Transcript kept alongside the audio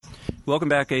Welcome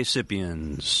back,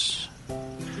 ASIPPians.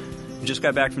 We just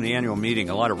got back from the annual meeting.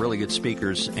 A lot of really good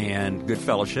speakers and good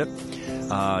fellowship.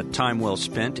 Time well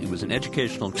spent. It was an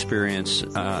educational experience.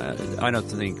 I don't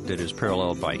think that is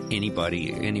paralleled by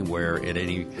anybody, anywhere, at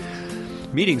any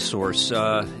meeting source.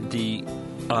 The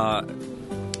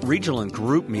regional and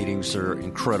group meetings are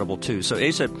incredible, too. So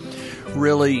ASIPP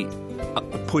really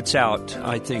puts out,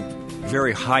 I think,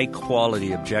 very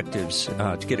high-quality objectives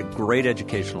to get a great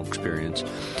educational experience,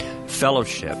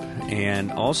 fellowship,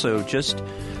 and also just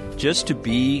to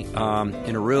be in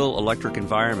a real electric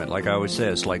environment. Like I always say,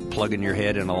 it's like plugging your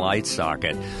head in a light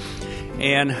socket.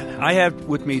 And I have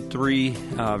with me three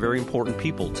very important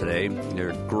people today.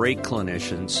 They're great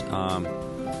clinicians.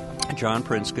 John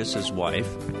Prunskis, his wife,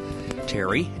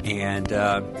 Terry, and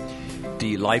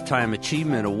the Lifetime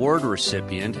Achievement Award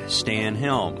recipient, Stan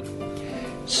Helm.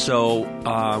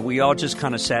 So we all just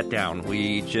kind of sat down.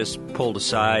 We just pulled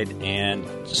aside and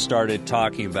started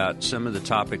talking about some of the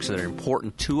topics that are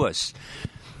important to us.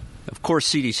 Of course,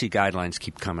 CDC guidelines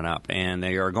keep coming up, and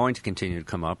they are going to continue to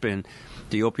come up, and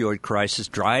the opioid crisis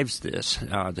drives this.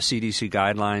 The CDC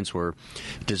guidelines were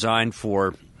designed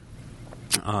for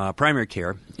primary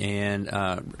care and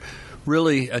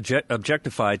really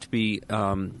objectified to be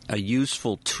a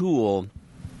useful tool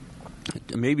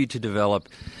maybe to develop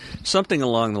something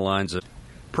along the lines of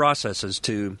processes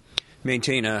to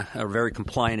maintain a very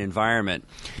compliant environment.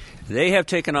 They have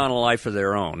taken on a life of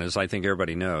their own, as I think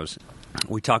everybody knows.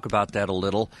 We talk about that a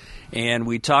little, and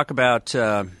we talk about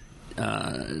some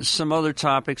other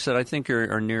topics that I think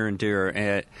are near and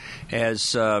dear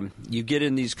as you get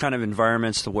in these kind of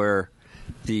environments to where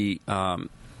the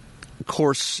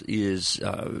course is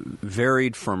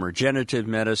varied from regenerative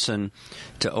medicine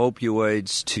to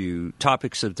opioids to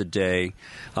topics of the day.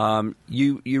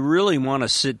 You really want to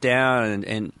sit down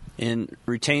and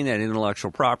retain that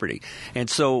intellectual property. And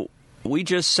so we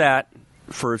just sat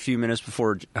for a few minutes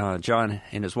before John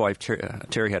and his wife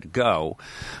Terry had to go.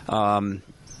 I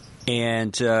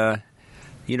wanted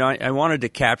to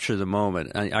capture the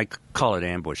moment. I call it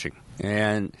ambushing.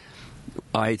 And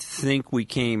I think we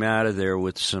came out of there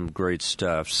with some great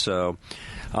stuff. So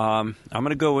I'm going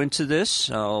to go into this.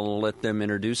 I'll let them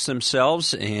introduce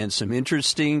themselves and some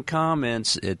interesting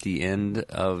comments at the end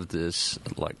of this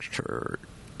lecture,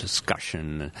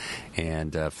 discussion,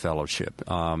 and fellowship.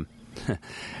 I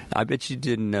bet you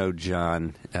didn't know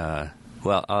John.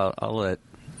 Well, I'll let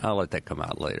that come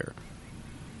out later.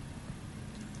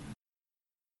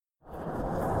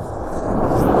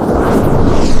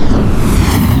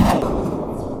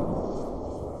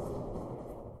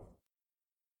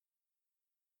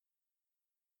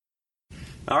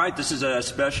 All right, this is a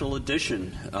special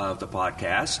edition of the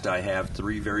podcast. I have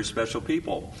three very special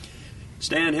people.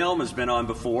 Stan Helm has been on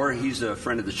before. He's a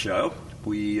friend of the show.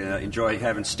 We enjoy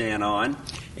having Stan on,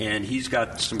 and he's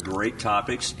got some great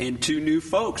topics and two new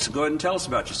folks. Go ahead and tell us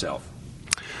about yourself.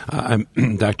 I'm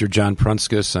Dr. John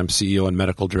Prunskis. I'm CEO and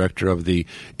Medical Director of the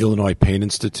Illinois Pain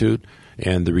Institute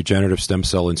and the Regenerative Stem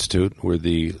Cell Institute. We're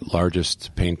the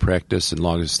largest pain practice and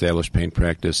longest-established pain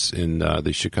practice in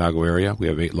the Chicago area. We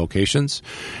have 8 locations.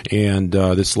 And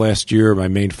this last year, my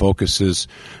main focus has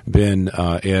been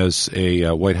as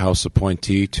a White House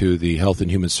appointee to the Health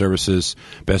and Human Services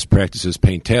Best Practices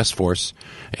Pain Task Force.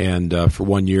 And for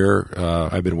 1 year,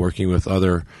 I've been working with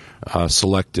other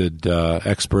selected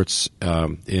experts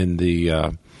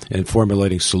in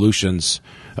formulating solutions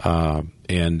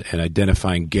and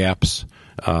identifying gaps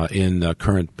in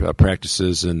current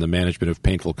practices in the management of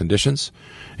painful conditions.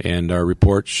 And our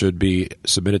report should be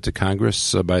submitted to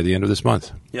Congress by the end of this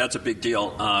month. Yeah, that's a big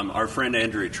deal. Our friend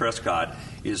Andrea Trescot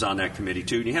is on that committee,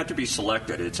 too. And you have to be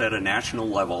selected. It's at a national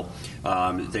level.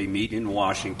 They meet in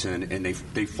Washington, and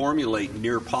they formulate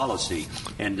near policy.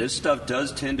 And this stuff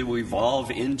does tend to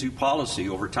evolve into policy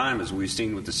over time, as we've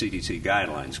seen with the CDC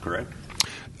guidelines, correct?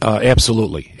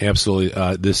 Absolutely.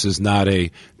 This is not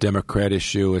a Democrat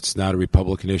issue. It's not a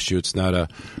Republican issue. It's not a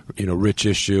rich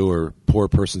issue or poor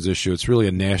person's issue. It's really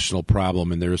a national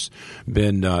problem, and there's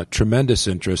been tremendous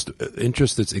interest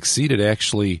that's exceeded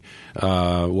actually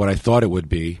what I thought it would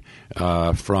be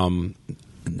from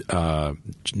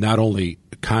not only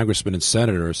congressmen and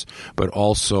senators, but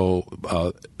also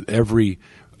every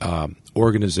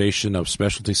organization of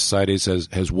specialty societies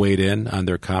has weighed in on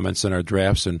their comments in our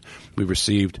drafts, and we've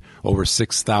received over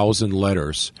 6,000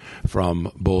 letters from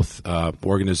both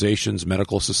organizations,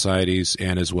 medical societies,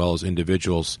 and as well as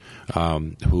individuals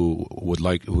who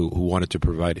wanted to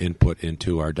provide input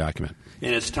into our document.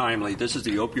 And it's timely. This is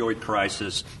the opioid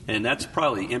crisis, and that's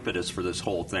probably the impetus for this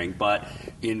whole thing. But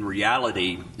in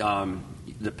reality,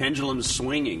 the pendulum's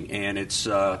swinging, and it's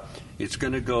It's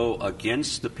going to go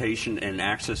against the patient and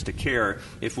access to care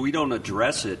if we don't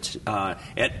address it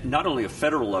at not only a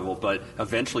federal level, but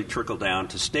eventually trickle down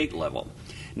to state level.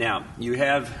 Now, you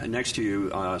have next to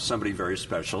you somebody very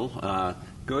special.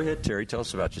 Go ahead, Terry. Tell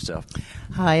us about yourself.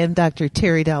 Hi, I'm Dr.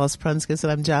 Terri Dallas-Prunskis,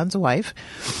 and I'm John's wife.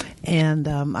 And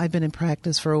I've been in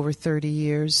practice for over 30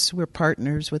 years. We're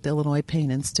partners with Illinois Pain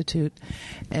Institute,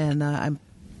 and I'm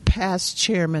past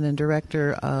chairman and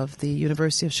director of the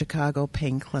University of Chicago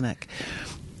Pain Clinic.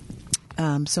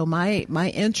 So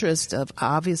my interest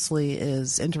obviously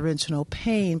is interventional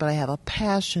pain, but I have a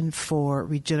passion for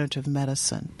regenerative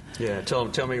medicine. Yeah,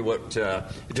 tell me what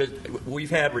we've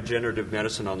had regenerative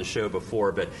medicine on the show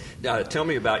before, but tell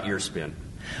me about your spin.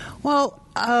 Well,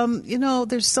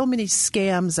 there's so many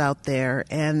scams out there,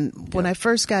 and when I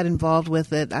first got involved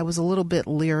with it, I was a little bit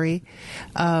leery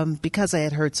because I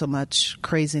had heard so much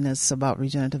craziness about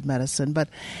regenerative medicine. But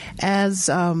as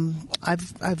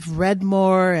I've read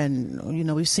more,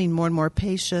 and we've seen more and more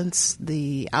patients,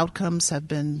 the outcomes have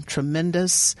been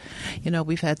tremendous.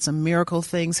 We've had some miracle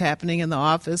things happening in the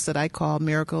office that I call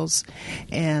miracles,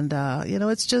 and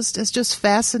it's just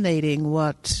fascinating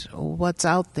what's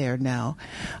out there now.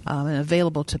 And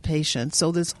available to patients.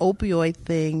 So this opioid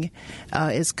thing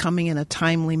is coming in a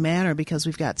timely manner because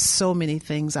we've got so many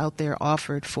things out there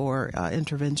offered for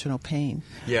interventional pain.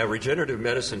 Yeah, regenerative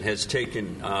medicine has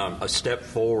taken a step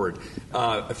forward.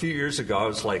 A few years ago, I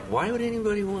was like, why would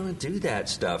anybody want to do that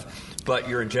stuff? But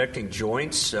you're injecting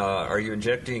joints. Are you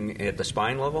injecting at the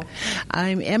spine level? I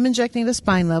am injecting at the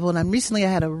spine level, and recently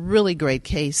I had a really great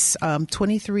case.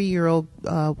 23-year-old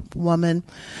woman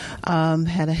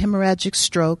had a hemorrhagic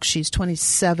stroke. She's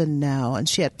 27 now, and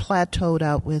she had plateaued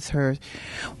out with her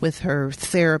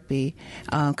therapy,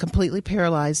 completely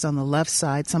paralyzed on the left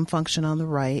side, some function on the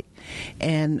right,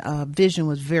 and vision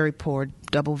was very poor,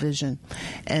 double vision.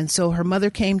 And so her mother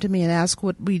came to me and asked,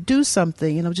 would we do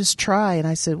something, just try? And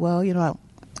I said, well,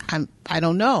 I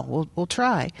don't know. We'll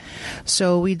try.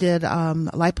 So we did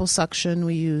liposuction.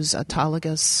 We use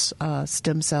autologous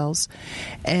stem cells,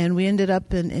 and we ended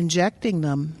up injecting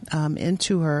them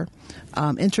into her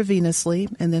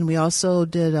intravenously, and then we also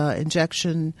did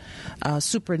injection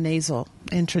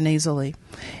intranasally.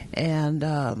 And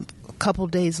a couple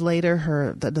days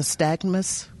later, the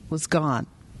nystagmus was gone.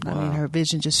 Wow. I mean, her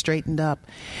vision just straightened up.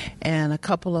 And a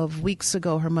couple of weeks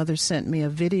ago, her mother sent me a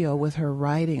video with her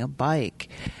riding a bike,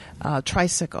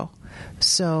 tricycle.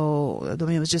 So, I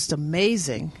mean, it was just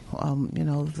amazing,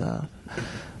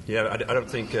 Yeah, I don't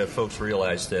think folks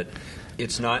realize that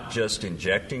it's not just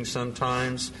injecting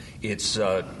sometimes. It's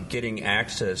getting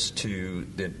access to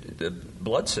the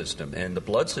blood system. And the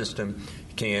blood system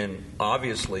can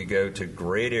obviously go to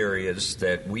great areas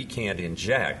that we can't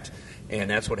inject. And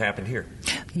that's what happened here.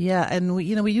 Yeah, and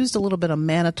we used a little bit of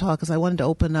mannitol because I wanted to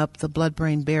open up the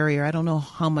blood-brain barrier. I don't know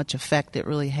how much effect it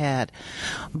really had,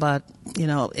 but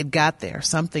it got there.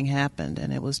 Something happened,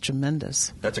 and it was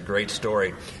tremendous. That's a great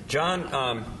story,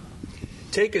 John.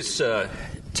 Take us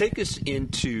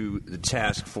into the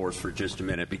task force for just a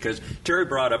minute, because Terry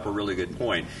brought up a really good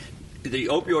point. The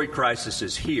opioid crisis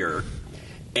is here,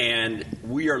 and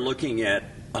we are looking at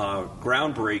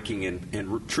groundbreaking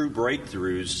and true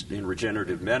breakthroughs in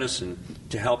regenerative medicine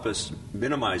to help us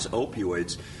minimize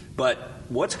opioids. But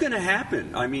what's going to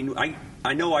happen? I mean,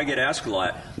 I know I get asked a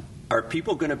lot, are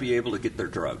people going to be able to get their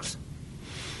drugs?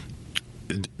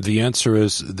 The answer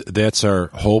is that's our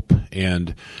hope.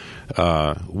 And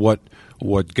what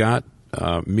got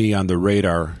me on the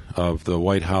radar of the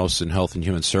White House and Health and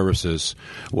Human Services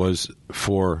was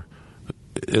for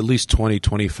at least 20,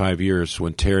 25 years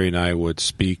when Terry and I would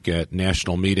speak at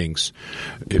national meetings.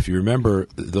 If you remember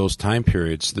those time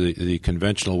periods, the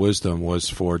conventional wisdom was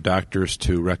for doctors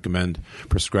to recommend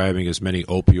prescribing as many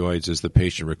opioids as the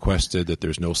patient requested, that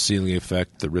there's no ceiling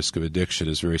effect, the risk of addiction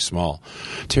is very small.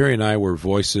 Terry and I were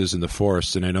voices in the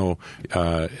forest, and I know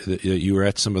that you were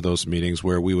at some of those meetings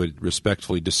where we would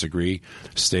respectfully disagree,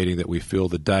 stating that we feel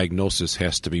the diagnosis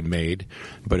has to be made,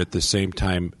 but at the same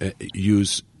time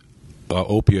use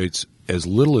opioids as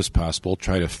little as possible,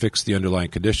 try to fix the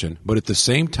underlying condition, but at the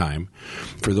same time,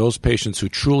 for those patients who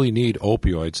truly need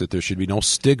opioids, that there should be no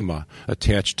stigma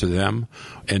attached to them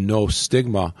and no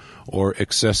stigma or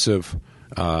excessive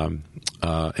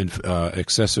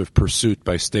pursuit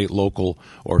by state, local,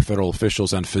 or federal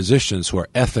officials on physicians who are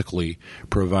ethically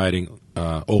providing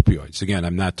opioids. Again,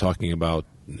 I'm not talking about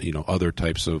other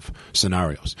types of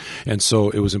scenarios. And so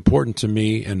it was important to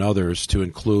me and others to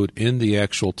include in the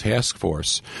actual task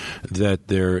force that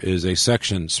there is a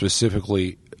section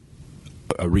specifically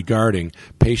regarding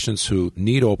patients who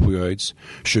need opioids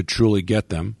should truly get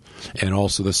them, and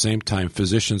also at the same time,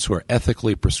 physicians who are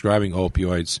ethically prescribing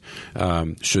opioids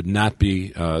should not be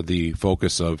the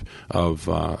focus of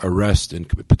arrest and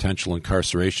potential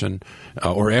incarceration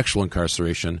or actual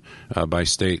incarceration by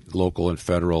state, local, and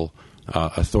federal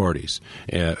authorities.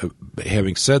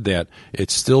 Having said that,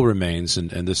 it still remains, and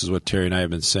this is what Terry and I have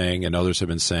been saying and others have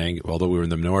been saying, although we were in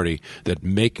the minority, that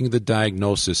making the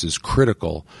diagnosis is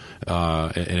critical,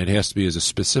 and it has to be as a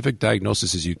specific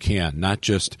diagnosis as you can, not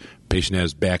just patient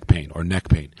has back pain or neck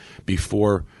pain,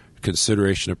 before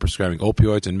consideration of prescribing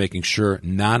opioids, and making sure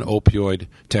non-opioid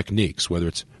techniques, whether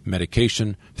it's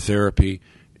medication, therapy,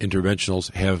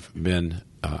 interventionals, have been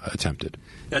attempted.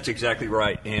 That's exactly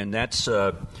right, and that's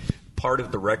part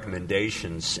of the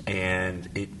recommendations, and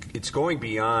it's going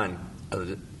beyond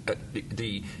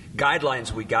the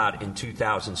guidelines we got in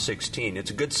 2016.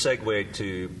 It's a good segue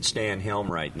to Stan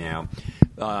Helm right now,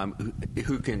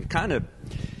 who can kind of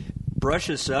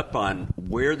brush us up on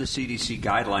where the CDC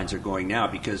guidelines are going now,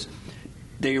 because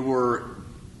they were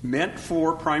meant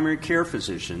for primary care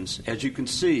physicians. As you can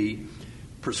see,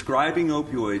 prescribing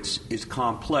opioids is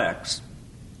complex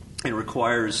and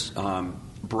requires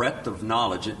breadth of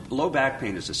knowledge. Low back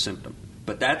pain is a symptom,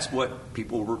 but that's what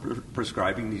people were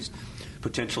prescribing these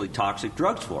potentially toxic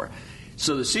drugs for.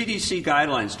 So the CDC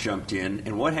guidelines jumped in,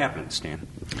 and what happened, Stan?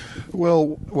 Well,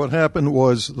 what happened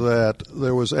was that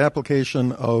there was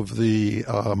application of the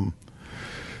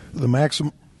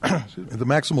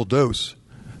maximal dose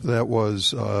that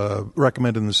was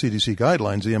recommended in the CDC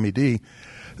guidelines, the MED,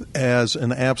 as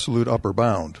an absolute upper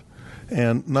bound.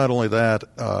 And not only that,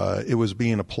 it was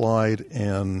being applied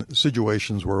in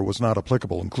situations where it was not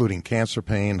applicable, including cancer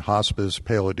pain, hospice,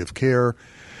 palliative care,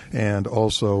 and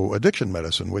also addiction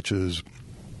medicine, which is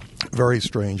very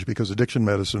strange because addiction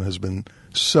medicine has been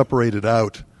separated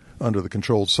out under the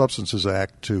Controlled Substances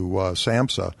Act to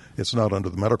SAMHSA. It's not under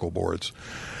the medical boards.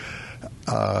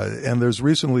 And there's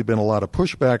recently been a lot of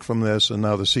pushback from this, and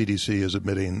now the CDC is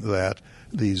admitting that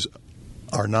these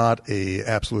are not a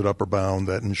absolute upper bound,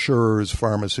 that insurers,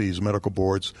 pharmacies, medical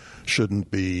boards shouldn't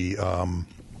be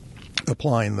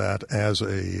applying that as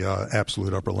a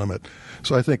absolute upper limit.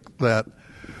 So I think that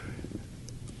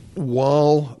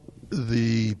while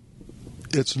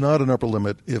it's not an upper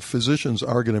limit, if physicians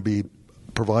are going to be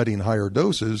providing higher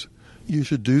doses, you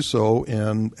should do so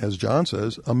in, as John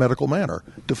says, a medical manner.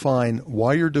 Define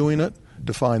why you're doing it,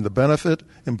 define the benefit,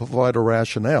 and provide a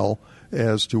rationale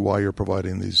as to why you're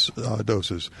providing these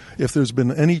doses. If there's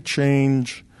been any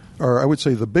change, or I would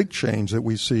say the big change that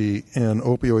we see in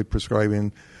opioid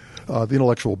prescribing, the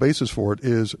intellectual basis for it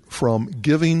is from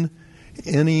giving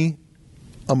any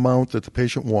amount that the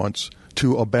patient wants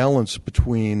to a balance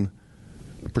between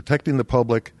protecting the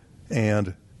public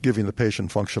and giving the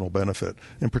patient functional benefit.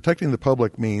 And protecting the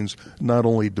public means not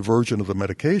only diversion of the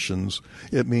medications,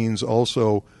 it means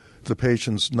also the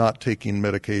patients not taking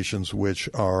medications which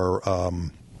are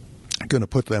going to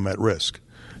put them at risk.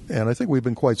 And I think we've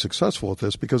been quite successful at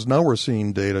this because now we're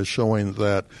seeing data showing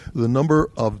that the number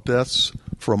of deaths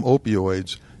from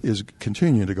opioids is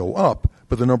continuing to go up,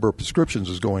 but the number of prescriptions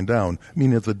is going down,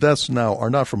 meaning that the deaths now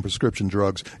are not from prescription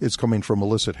drugs, it's coming from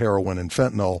illicit heroin and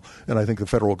fentanyl, and I think the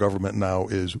federal government now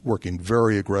is working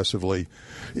very aggressively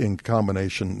in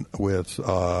combination with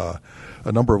a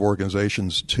number of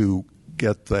organizations to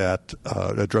get that,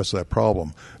 address that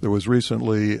problem. There was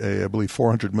recently I believe,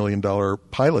 $400 million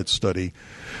pilot study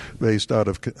based out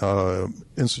of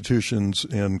institutions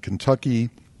in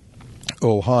Kentucky,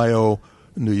 Ohio,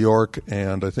 New York,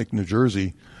 and I think New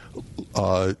Jersey,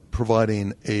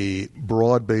 providing a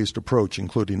broad-based approach,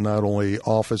 including not only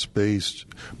office-based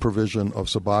provision of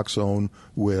Suboxone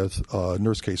with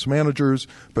nurse case managers,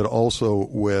 but also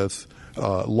with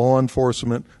law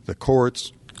enforcement, the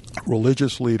courts,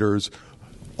 religious leaders,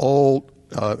 all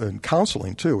and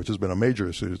counseling too, which has been a major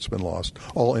issue that's been lost,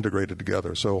 all integrated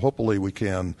together. So hopefully we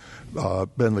can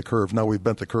bend the curve. Now we've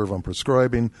bent the curve on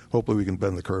prescribing. Hopefully we can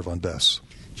bend the curve on deaths.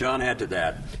 John, add to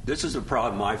that. This is a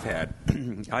problem I've had.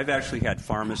 I've actually had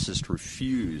pharmacists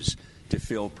refuse to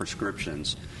fill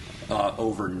prescriptions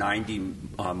over 90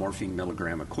 morphine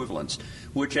milligram equivalents,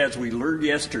 which, as we learned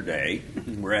yesterday,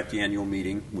 we're at the annual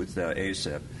meeting with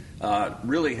ASIPP,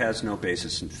 really has no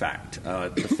basis in fact.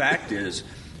 The fact is,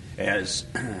 as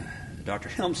Dr.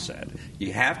 Helm said,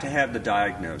 you have to have the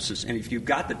diagnosis, and if you've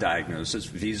got the diagnosis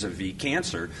vis-a-vis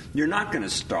cancer, you're not going to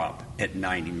stop at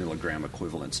 90 milligram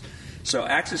equivalents. So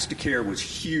access to care was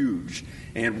huge.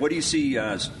 And what do you see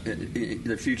in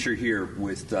the future here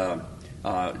with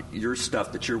your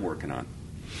stuff that you're working on?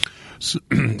 So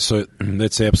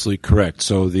that's absolutely correct.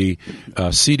 So the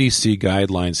CDC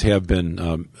guidelines have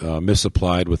been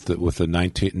misapplied with the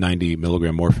 90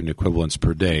 milligram morphine equivalents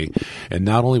per day, and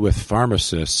not only with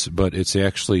pharmacists, but it's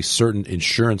actually certain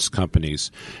insurance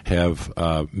companies have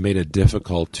made it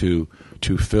difficult to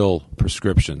fill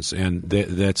prescriptions, and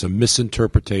that's a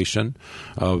misinterpretation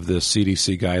of the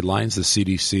CDC guidelines. The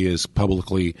CDC has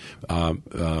publicly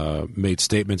made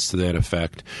statements to that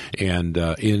effect, and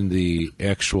in the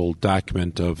actual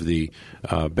document of the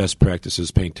Best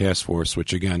Practices Pain Task Force,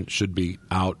 which again should be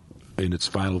out in its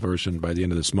final version by the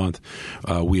end of this month,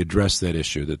 we addressed that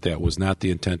issue, that was not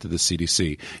the intent of the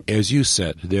CDC. As you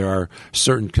said, there are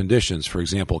certain conditions, for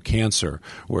example, cancer,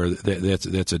 where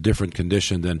that's a different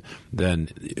condition than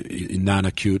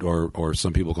non-acute or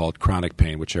some people call it chronic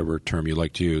pain, whichever term you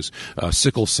like to use.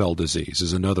 Sickle cell disease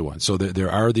is another one. So there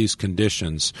are these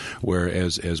conditions where,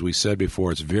 as we said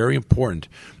before, it's very important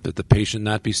that the patient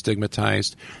not be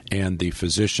stigmatized and the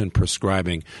physician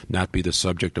prescribing not be the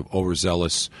subject of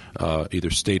overzealous either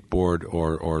state board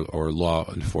or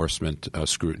law enforcement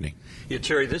scrutiny. Yeah,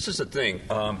 Terry, this is the thing.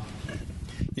 I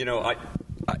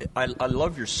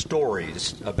love your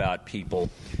stories about people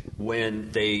when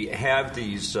they have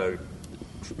these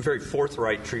very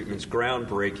forthright treatments,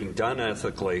 groundbreaking, done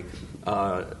ethically,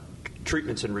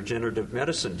 treatments in regenerative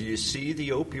medicine. Do you see the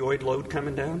opioid load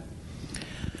coming down?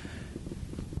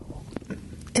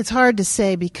 It's hard to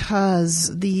say because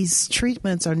these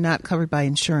treatments are not covered by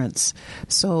insurance.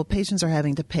 So patients are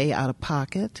having to pay out of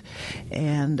pocket.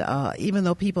 And even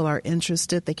though people are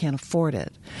interested, they can't afford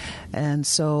it. And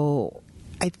so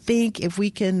I think if we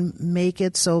can make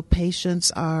it so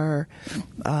patients can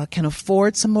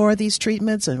afford some more of these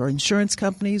treatments, or insurance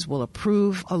companies will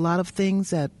approve a lot of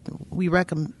things that we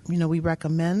recommend,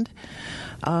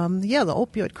 the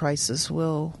opioid crisis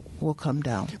will come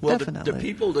down. Well, definitely. The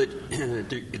people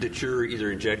that you're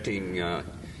either injecting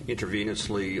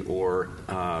intravenously or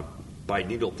by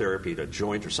needle therapy to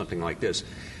joint or something like this,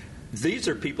 these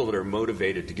are people that are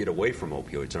motivated to get away from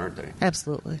opioids, aren't they?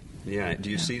 Absolutely. Yeah. Do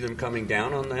you see them coming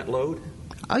down on that load?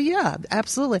 Oh, yeah,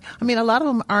 absolutely. I mean, a lot of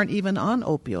them aren't even on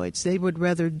opioids. They would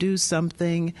rather do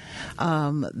something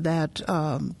that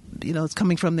is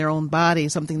coming from their own body,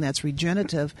 something that's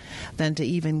regenerative, than to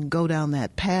even go down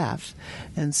that path.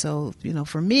 And so,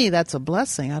 for me, that's a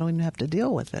blessing. I don't even have to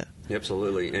deal with it.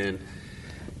 Absolutely. And,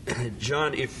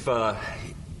 John, if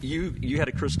you had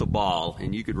a crystal ball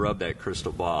and you could rub that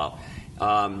crystal ball,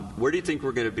 where do you think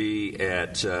we're going to be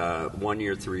at 1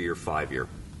 year, 3 year, 5 year?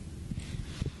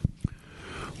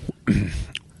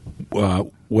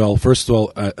 Well, first of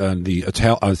all, on the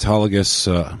autologous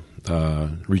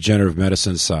regenerative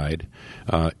medicine side,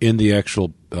 in the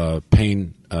actual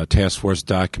pain task force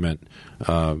document,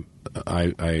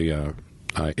 I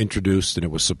introduced, and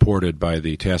it was supported by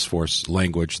the task force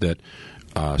language, that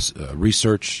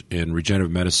research in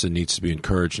regenerative medicine needs to be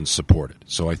encouraged and supported.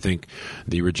 So I think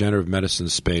the regenerative medicine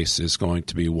space is going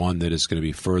to be one that is going to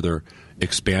be further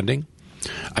expanding.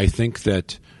 I think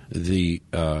that the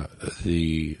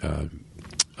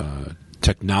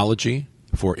technology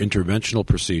for interventional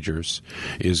procedures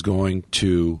is going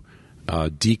to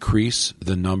decrease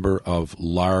the number of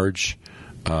large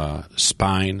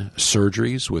spine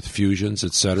surgeries with fusions,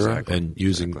 et cetera, exactly. And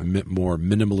using more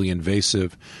minimally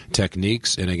invasive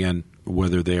techniques. And again,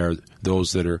 whether they are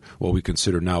those that are what we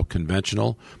consider now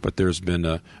conventional, but there's been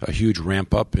a huge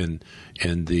ramp up in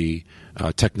the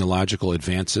technological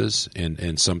advances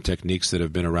in some techniques that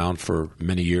have been around for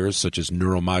many years, such as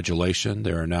neuromodulation.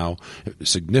 There are now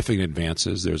significant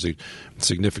advances. There's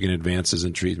significant advances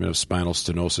in treatment of spinal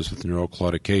stenosis with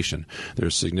neuroclaudication.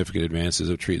 There's significant advances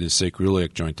of treatment of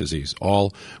sacroiliac joint disease,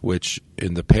 all which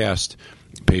in the past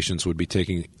patients would be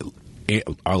taking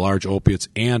are large opiates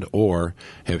and or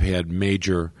have had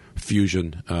major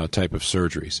fusion type of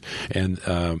surgeries. And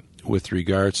with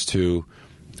regards to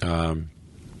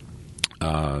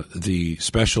the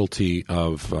specialty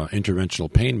of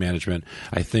interventional pain management,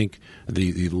 I think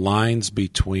the lines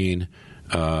between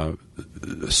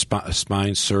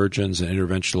spine surgeons and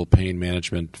interventional pain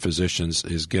management physicians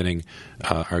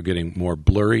are getting more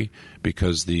blurry,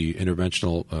 because the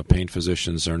interventional pain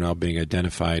physicians are now being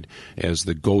identified as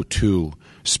the go-to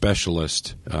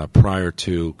specialist prior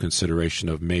to consideration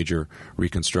of major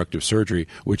reconstructive surgery,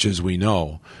 which, as we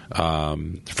know,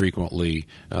 frequently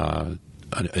and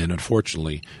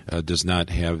unfortunately does not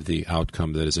have the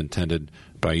outcome that is intended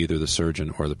by either the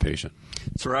surgeon or the patient.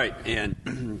 That's right.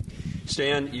 And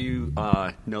Stan, you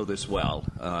know this well.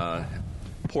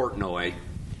 Portnoy,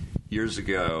 years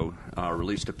ago,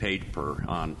 released a paper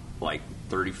on like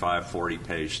 35, 40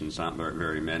 patients, not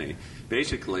very many,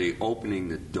 basically opening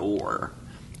the door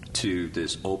to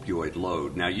this opioid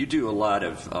load. Now, you do a lot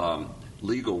of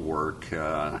legal work,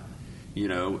 for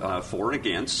and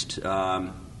against,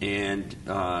 and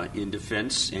in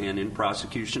defense and in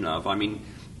prosecution of. I mean,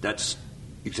 that's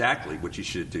exactly what you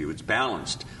should do. It's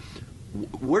balanced.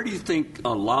 Where do you think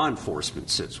law enforcement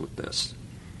sits with this?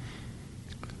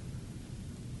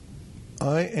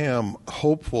 I am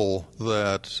hopeful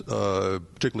that,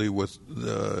 particularly with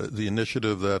the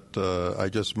initiative that I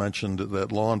just mentioned,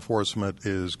 that law enforcement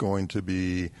is going to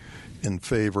be in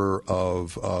favor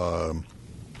of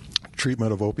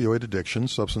treatment of opioid addiction,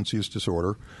 substance use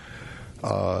disorder.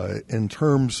 In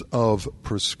terms of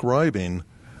prescribing,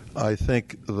 I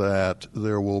think that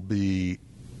there will be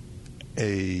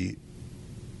a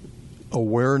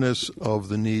awareness of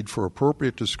the need for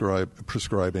appropriate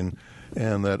prescribing,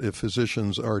 and that if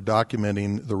physicians are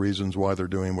documenting the reasons why they're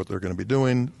doing what they're going to be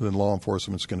doing, then law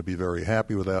enforcement is going to be very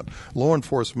happy with that. Law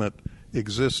enforcement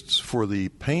exists for the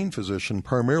pain physician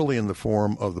primarily in the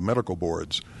form of the medical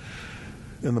boards.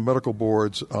 And the medical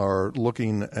boards are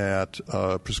looking at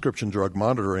prescription drug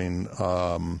monitoring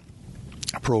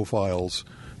profiles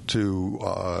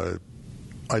to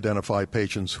identify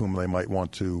patients whom they might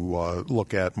want to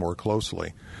look at more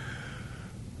closely.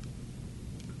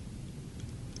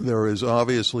 There is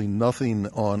obviously nothing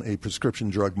on a prescription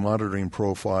drug monitoring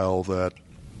profile that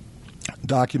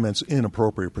documents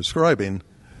inappropriate prescribing,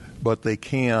 but they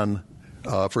can,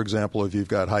 for example, if you've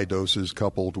got high doses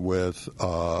coupled with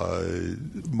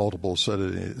multiple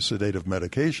sedative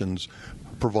medications,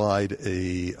 provide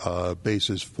a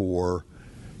basis for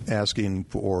asking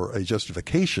for a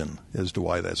justification as to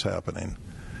why that's happening.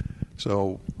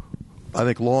 So I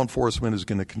think law enforcement is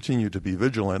going to continue to be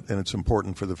vigilant, and it's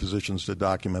important for the physicians to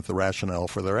document the rationale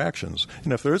for their actions.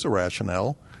 And if there is a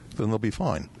rationale, then they'll be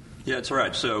fine. Yeah, that's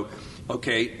right. So,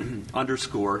 okay,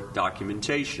 underscore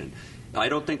documentation. I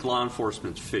don't think law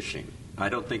enforcement's fishing. I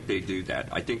don't think they do that.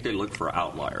 I think they look for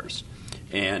outliers.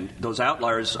 And those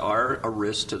outliers are a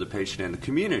risk to the patient and the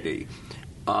community.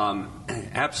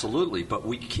 Absolutely, but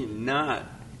we cannot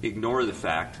ignore the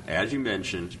fact, as you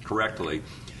mentioned correctly,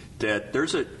 that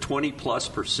there's a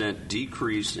 20+%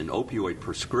 decrease in opioid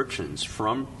prescriptions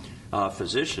from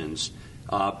physicians,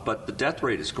 but the death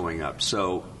rate is going up.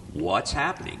 So what's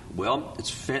happening? Well,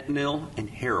 it's fentanyl and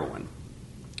heroin.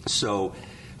 So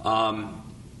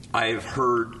I've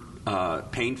heard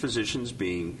pain physicians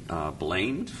being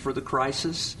blamed for the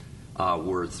crisis.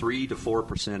 We're 3 to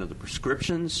 4% of the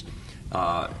prescriptions.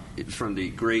 From the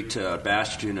great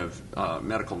bastion of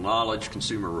medical knowledge,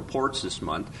 Consumer Reports this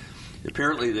month,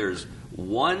 apparently there's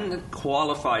one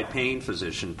qualified pain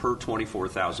physician per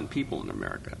 24,000 people in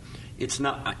America. It's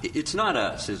not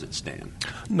us, is it, Stan?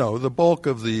 No, the bulk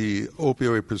of the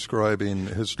opioid prescribing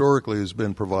historically has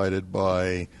been provided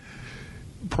by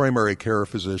primary care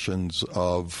physicians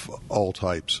of all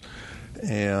types.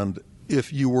 And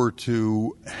if you were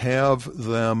to have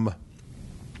them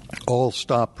all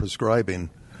stop prescribing,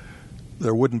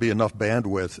 there wouldn't be enough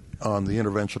bandwidth on the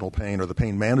interventional pain or the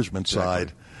pain management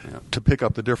side to pick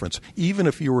up the difference. Even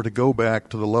if you were to go back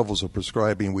to the levels of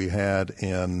prescribing we had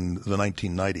in the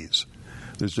 1990s,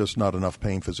 there's just not enough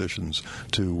pain physicians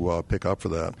to pick up for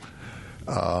that.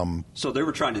 So they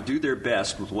were trying to do their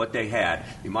best with what they had.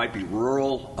 It might be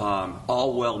rural,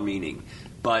 all well-meaning.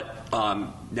 But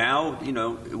now,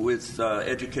 with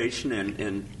education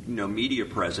and media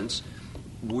presence,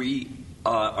 we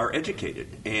are educated,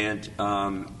 and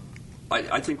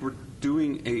I think we're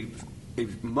doing a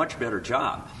much better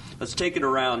job. Let's take it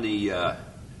around the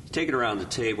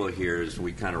table here as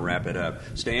we kind of wrap it up.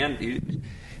 Stan,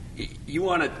 you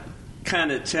want to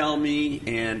kind of tell me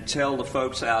and tell the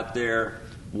folks out there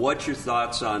what your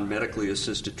thoughts on medically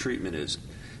assisted treatment is.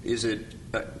 Is it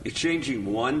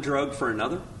exchanging one drug for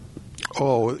another?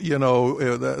 Oh,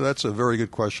 that's a very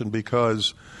good question,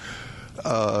 because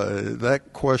that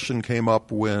question came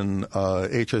up when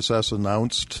HSS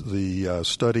announced the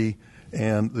study,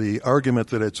 and the argument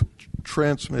that it's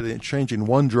changing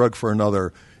one drug for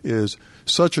another is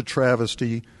such a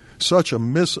travesty, such a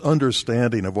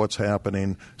misunderstanding of what's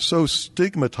happening, so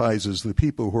stigmatizes the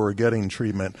people who are getting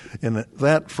treatment, and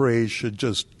that phrase should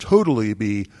just totally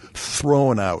be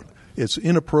thrown out. It's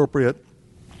inappropriate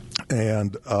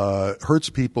and hurts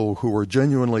people who are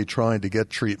genuinely trying to get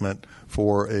treatment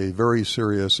for a very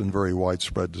serious and very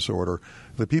widespread disorder.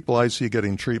 The people I see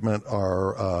getting treatment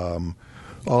are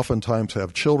oftentimes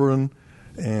have children,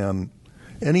 and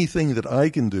anything that I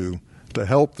can do to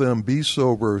help them be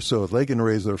sober so that they can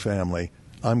raise their family,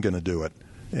 I'm going to do it.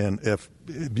 And if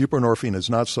buprenorphine is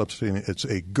not substituting, it's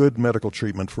a good medical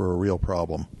treatment for a real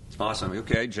problem. Awesome.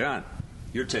 Okay, John,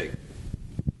 your take.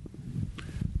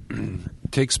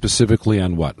 take specifically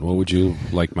on what? What would you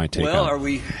like my take on? Well, are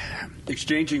we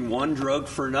exchanging one drug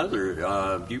for another?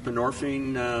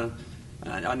 Buprenorphine,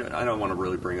 I don't want to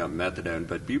really bring up methadone,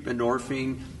 but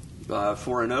buprenorphine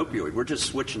for an opioid. We're just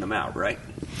switching them out, right?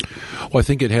 Well, I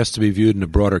think it has to be viewed in a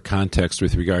broader context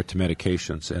with regard to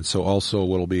medications. And so also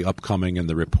what will be upcoming in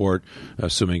the report,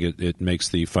 assuming it makes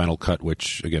the final cut,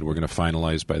 which, again, we're going to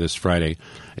finalize by this Friday,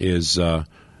 is there.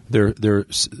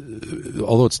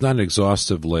 Although it's not an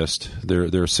exhaustive list,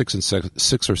 there are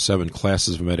six or seven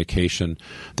classes of medication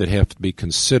that have to be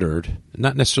considered,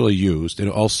 not necessarily used, and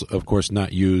also, of course,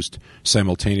 not used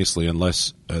simultaneously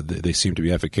unless they seem to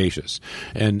be efficacious.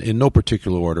 And in no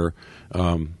particular order,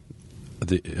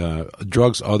 the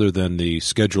drugs other than the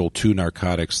Schedule II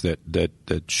narcotics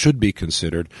that should be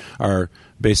considered are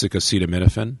basic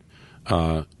acetaminophen,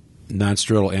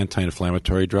 non-steroidal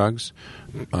anti-inflammatory drugs,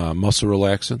 muscle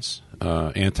relaxants,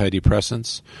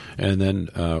 antidepressants, and then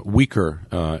weaker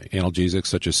analgesics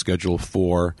such as Schedule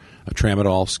IV,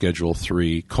 tramadol, Schedule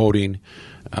III, codeine.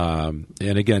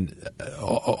 And again,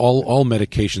 all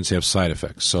medications have side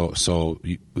effects. So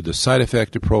the side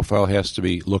effect profile has to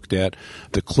be looked at.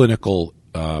 The clinical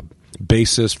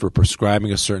basis for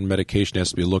prescribing a certain medication has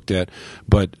to be looked at.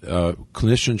 But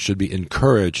clinicians should be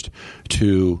encouraged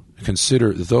to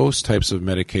consider those types of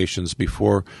medications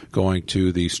before going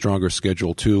to the stronger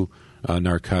Schedule II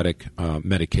narcotic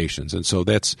medications. And so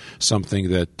that's something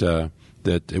that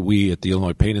we at the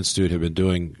Illinois Pain Institute have been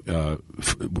doing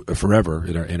forever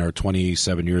in our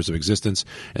 27 years of existence,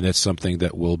 and that's something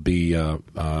that will be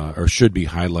or should be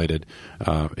highlighted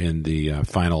in the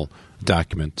final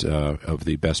document of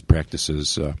the best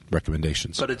practices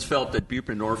recommendations. But it's felt that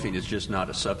buprenorphine is just not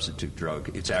a substitute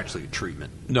drug. It's actually a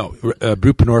treatment. No,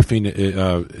 buprenorphine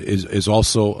is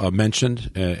also mentioned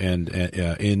and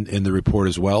in the report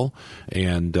as well,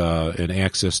 and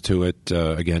access to it,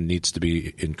 again, needs to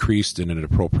be increased in an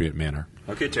appropriate manner.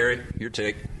 Okay, Terry, your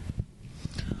take.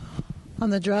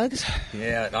 On the drugs?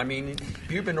 Yeah, I mean,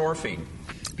 buprenorphine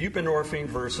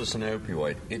versus an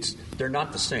opioid, they're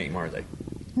not the same, are they?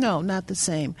 No, not the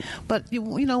same. But,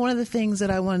 you know, one of the things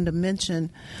that I wanted to mention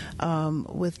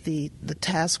with the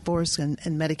task force and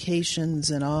medications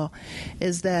and all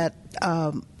is that,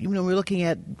 we're looking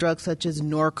at drugs such as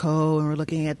Norco and we're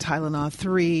looking at Tylenol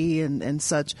 3 and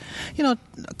such. You know,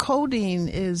 codeine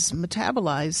is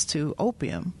metabolized to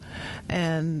opium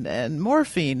and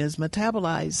morphine is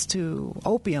metabolized to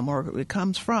opium, or it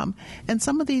comes from. And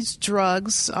some of these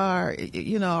drugs are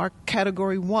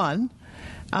Category 1.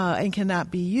 And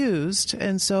cannot be used,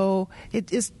 and so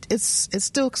it's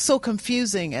still so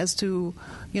confusing as to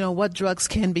what drugs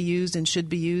can be used and should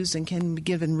be used and can be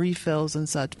given refills and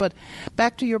such. But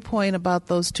back to your point about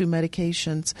those two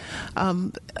medications,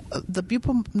 the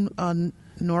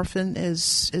buprenorphine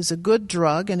is a good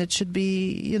drug, and it should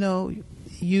be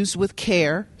used with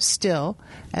care still,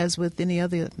 as with any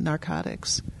other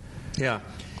narcotics. Yeah.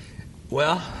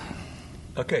 Well,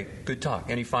 okay. Good talk.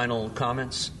 Any final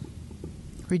comments?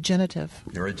 Regenerative.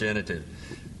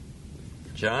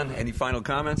 John, any final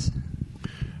comments?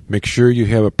 Make sure you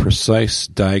have a precise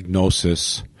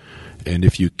diagnosis, and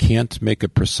if you can't make a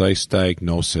precise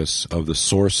diagnosis of the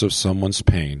source of someone's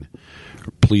pain,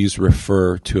 please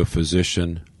refer to a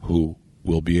physician who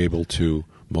will be able to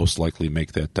most likely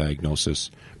make that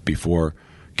diagnosis before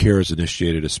care is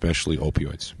initiated, especially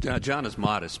opioids. John is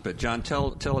modest, but John,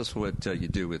 tell us what you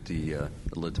do with the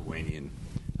Lithuanian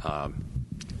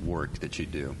work that you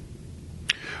do.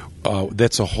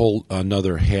 That's a whole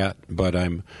another hat, but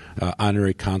I'm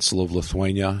honorary consul of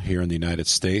Lithuania here in the United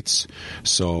States,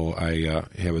 so I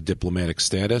have a diplomatic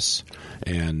status,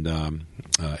 and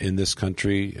in this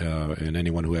country, and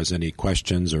anyone who has any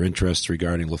questions or interests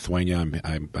regarding Lithuania,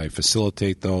 I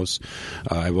facilitate those.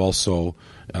 I've also,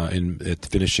 at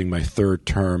finishing my third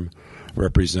term,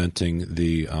 representing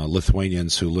the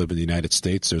Lithuanians who live in the United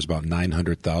States. There's about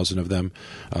 900,000 of them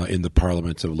in the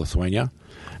Parliament of Lithuania.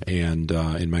 And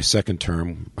in my second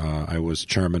term, I was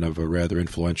chairman of a rather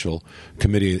influential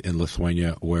committee in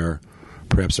Lithuania where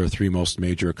perhaps our three most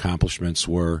major accomplishments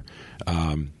were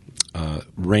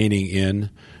reining in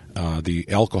the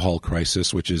alcohol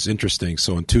crisis, which is interesting.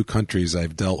 So in two countries,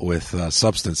 I've dealt with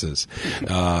substances.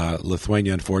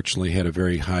 Lithuania, unfortunately, had a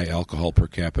very high alcohol per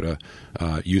capita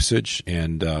usage,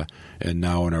 and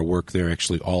now in our work there,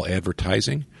 actually all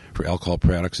advertising for alcohol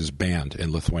products is banned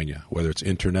in Lithuania, whether it's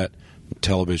internet,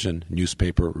 television,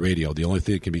 newspaper, radio. The only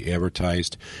thing that can be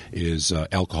advertised is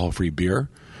alcohol-free beer.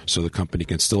 So the company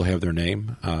can still have their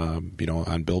name,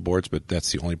 on billboards, but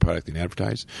that's the only product they can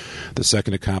advertise. The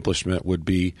second accomplishment would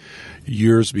be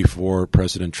years before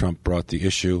President Trump brought the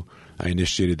issue, I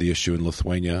initiated the issue in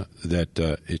Lithuania that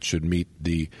it should meet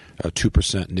the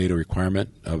 2% NATO requirement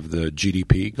of the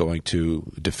GDP going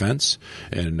to defense,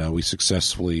 and we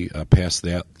successfully passed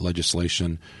that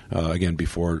legislation again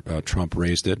before Trump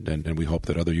raised it, and we hope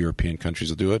that other European countries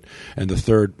will do it. And the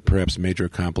third, perhaps major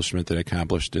accomplishment that I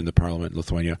accomplished in the Parliament in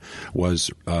Lithuania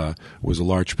was a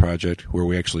large project where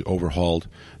we actually overhauled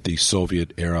the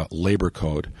Soviet-era labor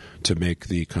code to make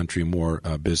the country more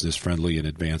business-friendly and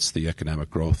advance the economic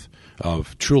growth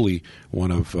of truly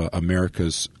one of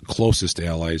America's closest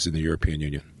allies in the European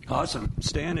Union. Awesome.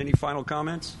 Stan, any final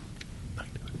comments?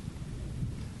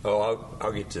 Oh,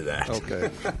 I'll get to that.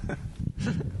 Okay.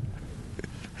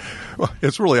 Well,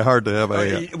 it's really hard to have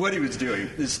what he was doing,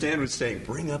 Stan was saying,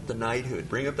 bring up the knighthood,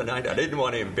 bring up the knighthood. I didn't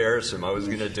want to embarrass him. I was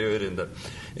going to do it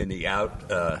in the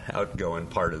outgoing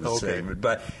part of the statement.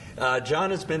 But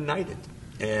John has been knighted,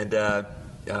 and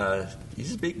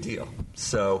he's a big deal.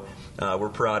 So we're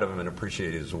proud of him and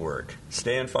appreciate his work.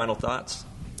 Stan, final thoughts?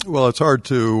 Well, it's hard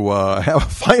to have a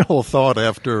final thought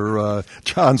after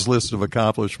John's list of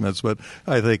accomplishments, but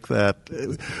I think that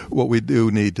what we do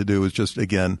need to do is just,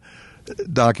 again,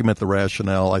 document the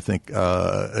rationale. I think,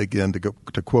 again,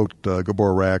 to quote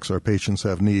Gabor Rax, our patients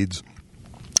have needs.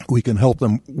 We can help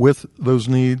them with those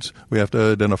needs. We have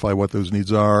to identify what those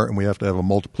needs are, and we have to have a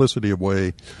multiplicity of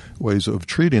ways of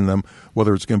treating them,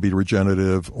 whether it's going to be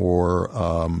regenerative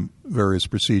or various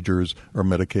procedures or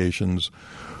medications.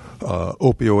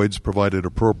 Opioids provided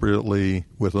appropriately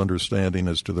with understanding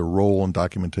as to their role and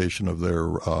documentation of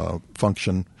their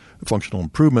functional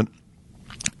improvement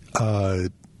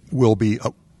will be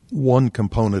one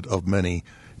component of many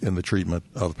in the treatment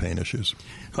of pain issues.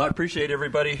 Well, I appreciate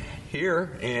everybody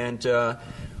here, and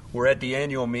we're at the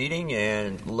annual meeting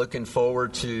and looking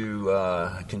forward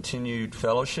to continued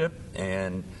fellowship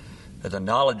and the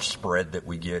knowledge spread that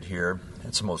we get here.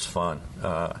 It's the most fun.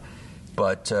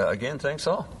 But again, thanks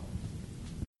all.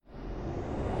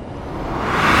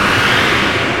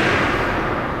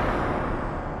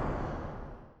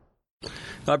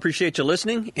 I appreciate you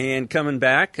listening and coming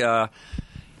back.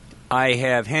 I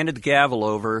have handed the gavel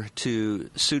over to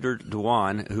Suter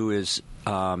Dewan, who is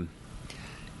an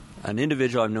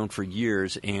individual I've known for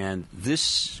years, and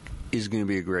this is going to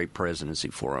be a great presidency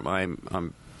for him.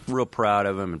 I'm real proud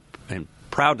of him and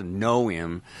proud to know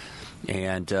him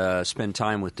and spend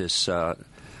time with this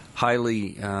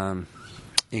highly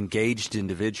engaged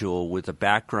individual with a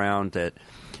background that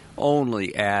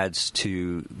only adds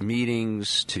to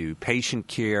meetings, to patient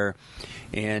care,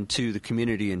 and to the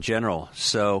community in general.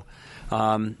 So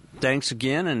thanks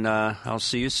again, and I'll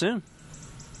see you soon.